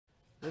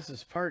This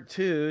is part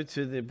two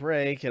to the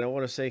break, and I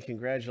want to say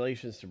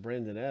congratulations to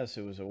Brendan S.,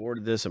 who was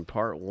awarded this in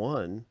part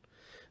one.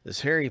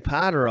 This Harry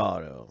Potter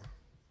auto.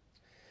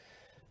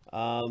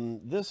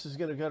 This is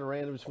going to go to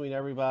random between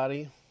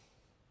everybody.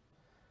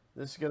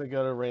 This is going to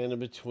go to random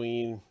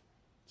between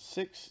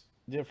five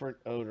different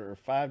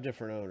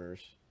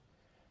owners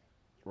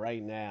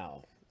right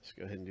now. Let's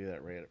go ahead and do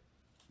that random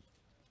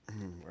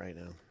right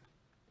now.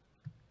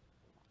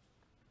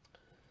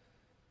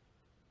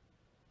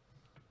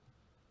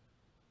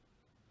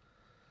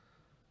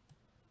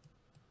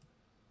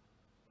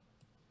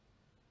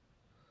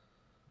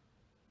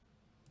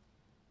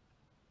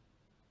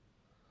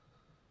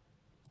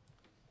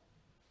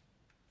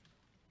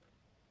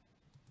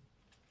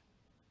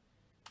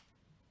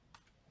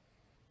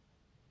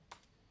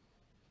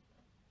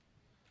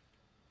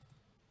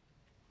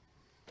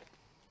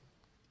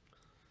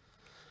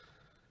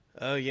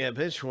 Oh yeah,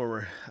 bench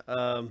warmer.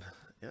 Yeah,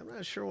 I'm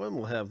not sure when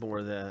we'll have more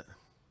of that.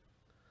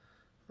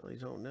 Really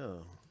don't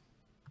know.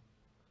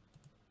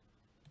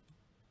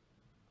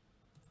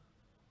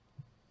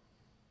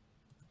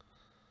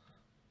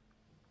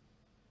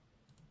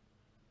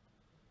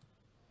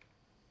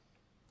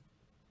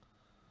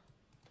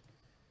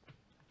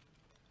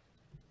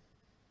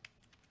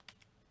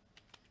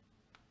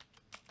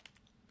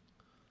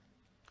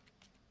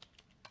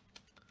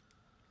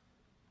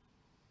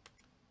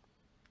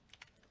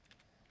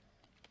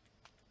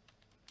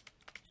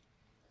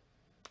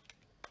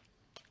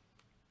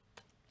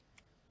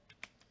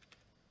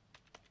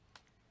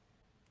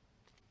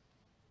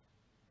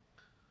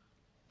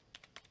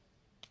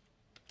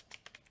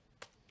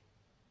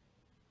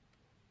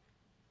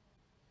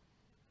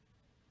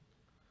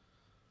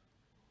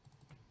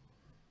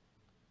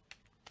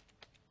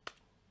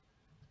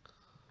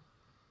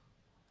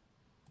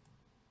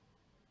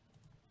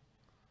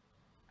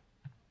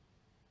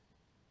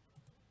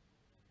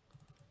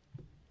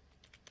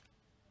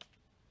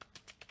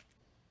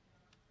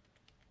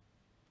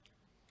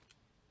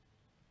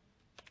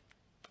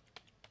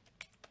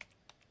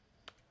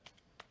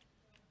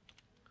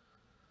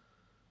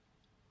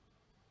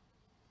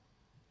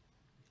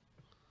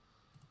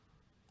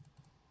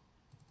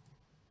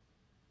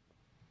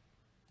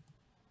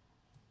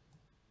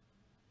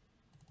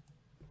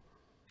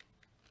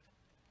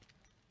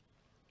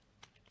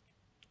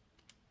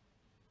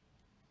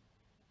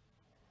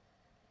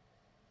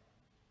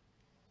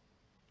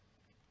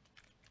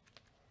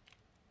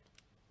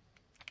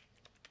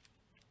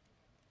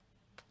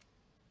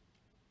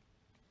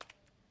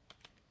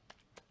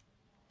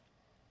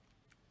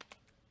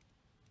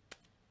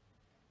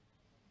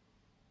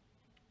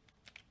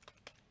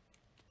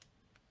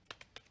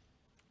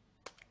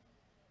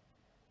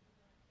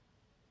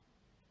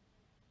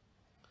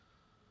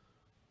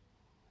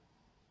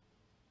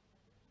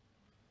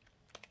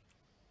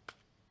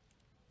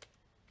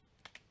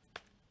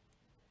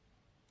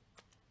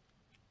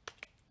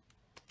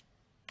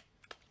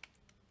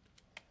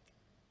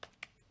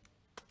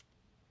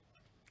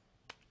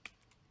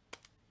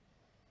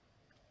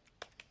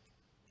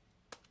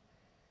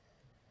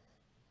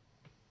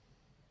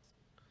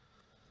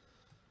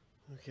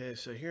 Okay,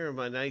 so here are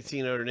my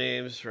 19 owner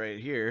names right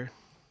here.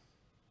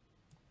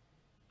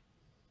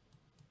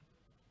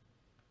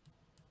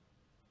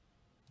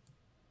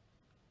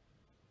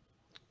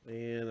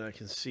 And I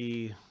can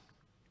see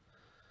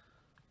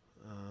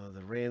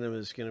the random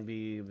is going to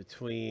be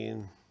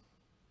between.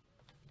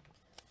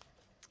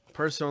 The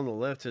person on the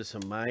left is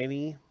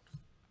Hermione,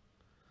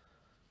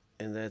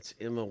 and that's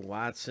Emma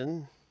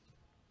Watson.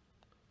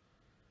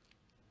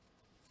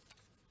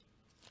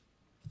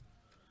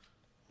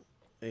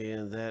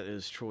 And that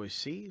is Troy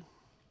C.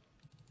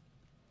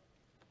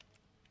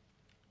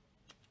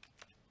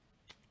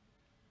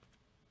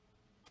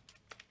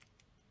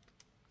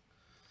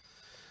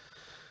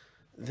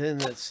 Then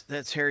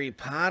that's Harry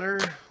Potter,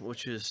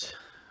 which is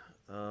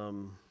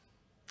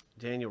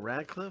Daniel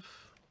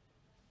Radcliffe.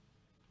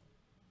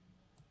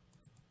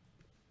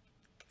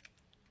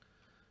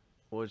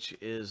 Which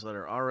is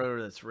letter R,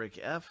 that's Rick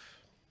F.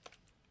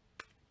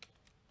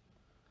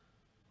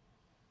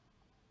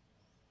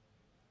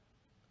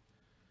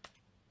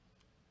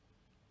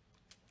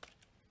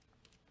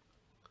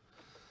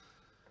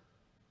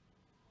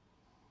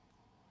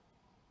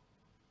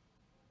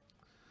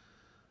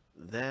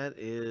 That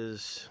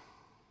is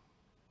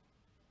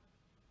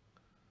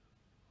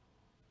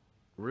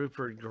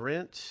Rupert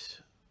Grint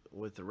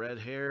with the red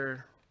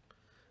hair.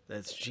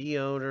 That's G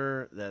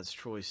owner. That's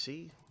Troy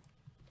C.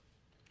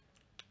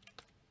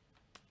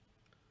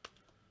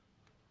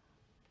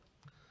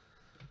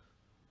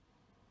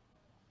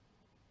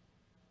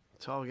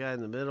 Tall guy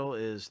in the middle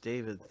is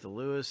David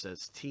Lewis.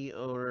 That's T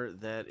owner.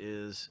 That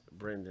is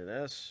Brendan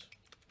S.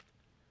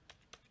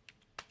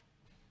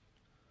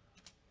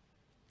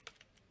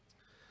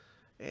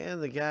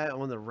 And the guy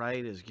on the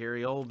right is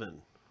Gary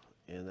Oldman.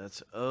 And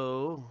that's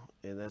O.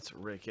 And that's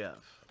Rick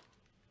F.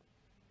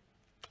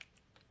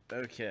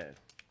 Okay.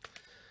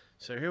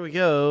 So here we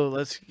go.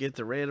 Let's get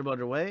the random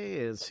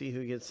underway and see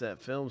who gets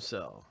that film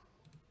cell.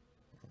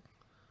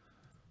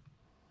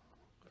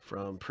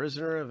 from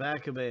Prisoner of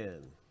Azkaban.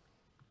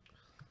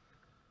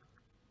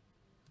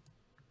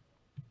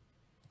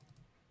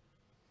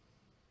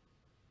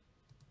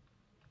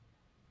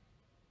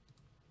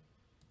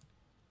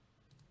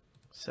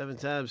 Seven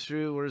times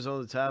through. What is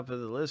on the top of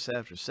the list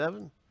after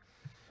 7?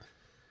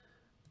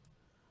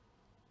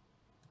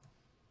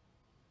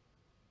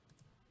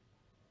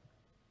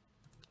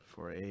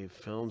 For a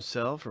film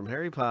cell from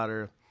Harry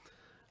Potter.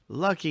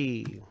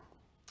 Lucky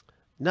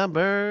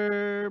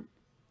number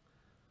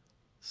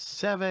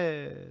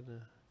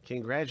 7.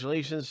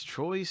 Congratulations,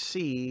 Troy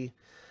C.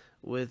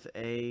 with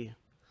a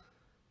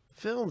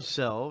film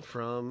cell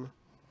from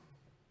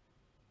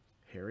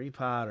Harry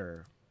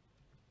Potter.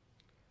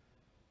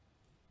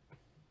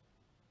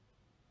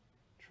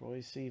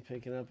 Troy C.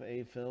 picking up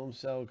a film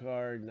cell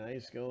card.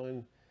 Nice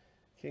going.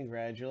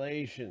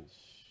 Congratulations.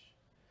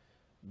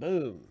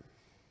 Boom.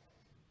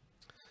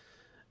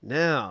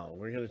 Now,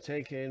 we're going to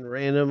take in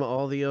random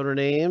all the owner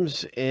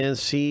names and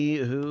see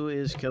who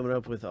is coming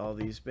up with all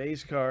these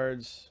base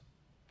cards.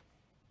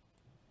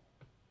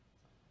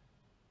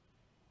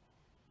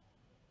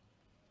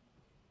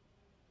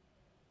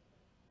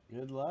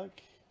 Good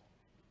luck.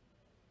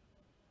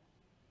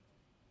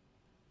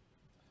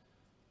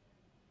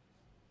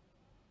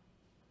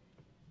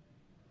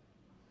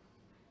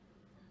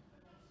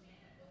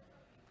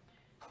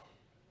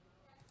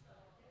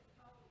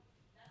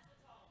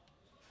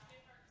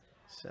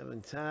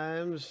 Seven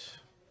times.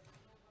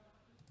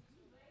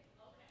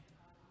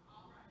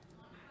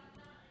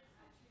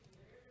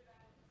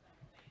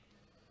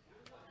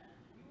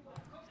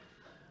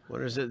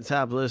 Winners at the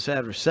top of the list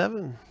after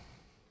 7.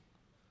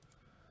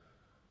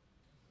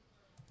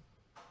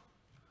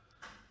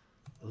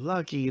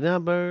 Lucky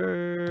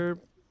number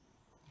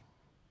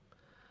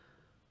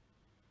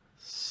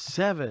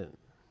 7.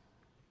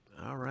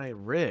 All right,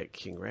 Rick.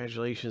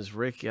 Congratulations,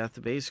 Rick. Got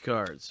the base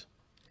cards.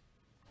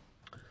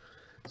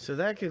 So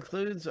that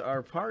concludes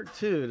our part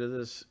 2 to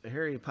this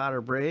Harry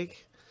Potter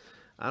break.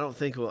 I don't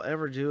think we'll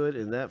ever do it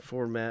in that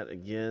format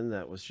again.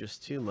 That was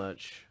just too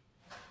much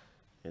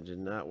and did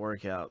not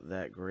work out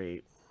that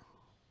great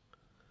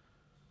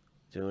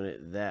doing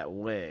it that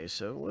way.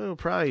 So we'll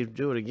probably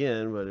do it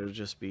again, but it'll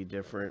just be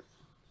different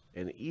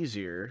and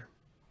easier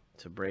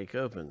to break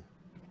open.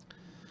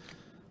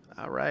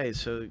 All right,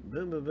 so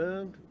boom, boom,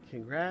 boom.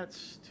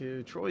 Congrats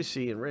to Troy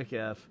C. and Rick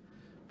F.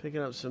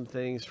 picking up some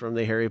things from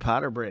the Harry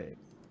Potter break.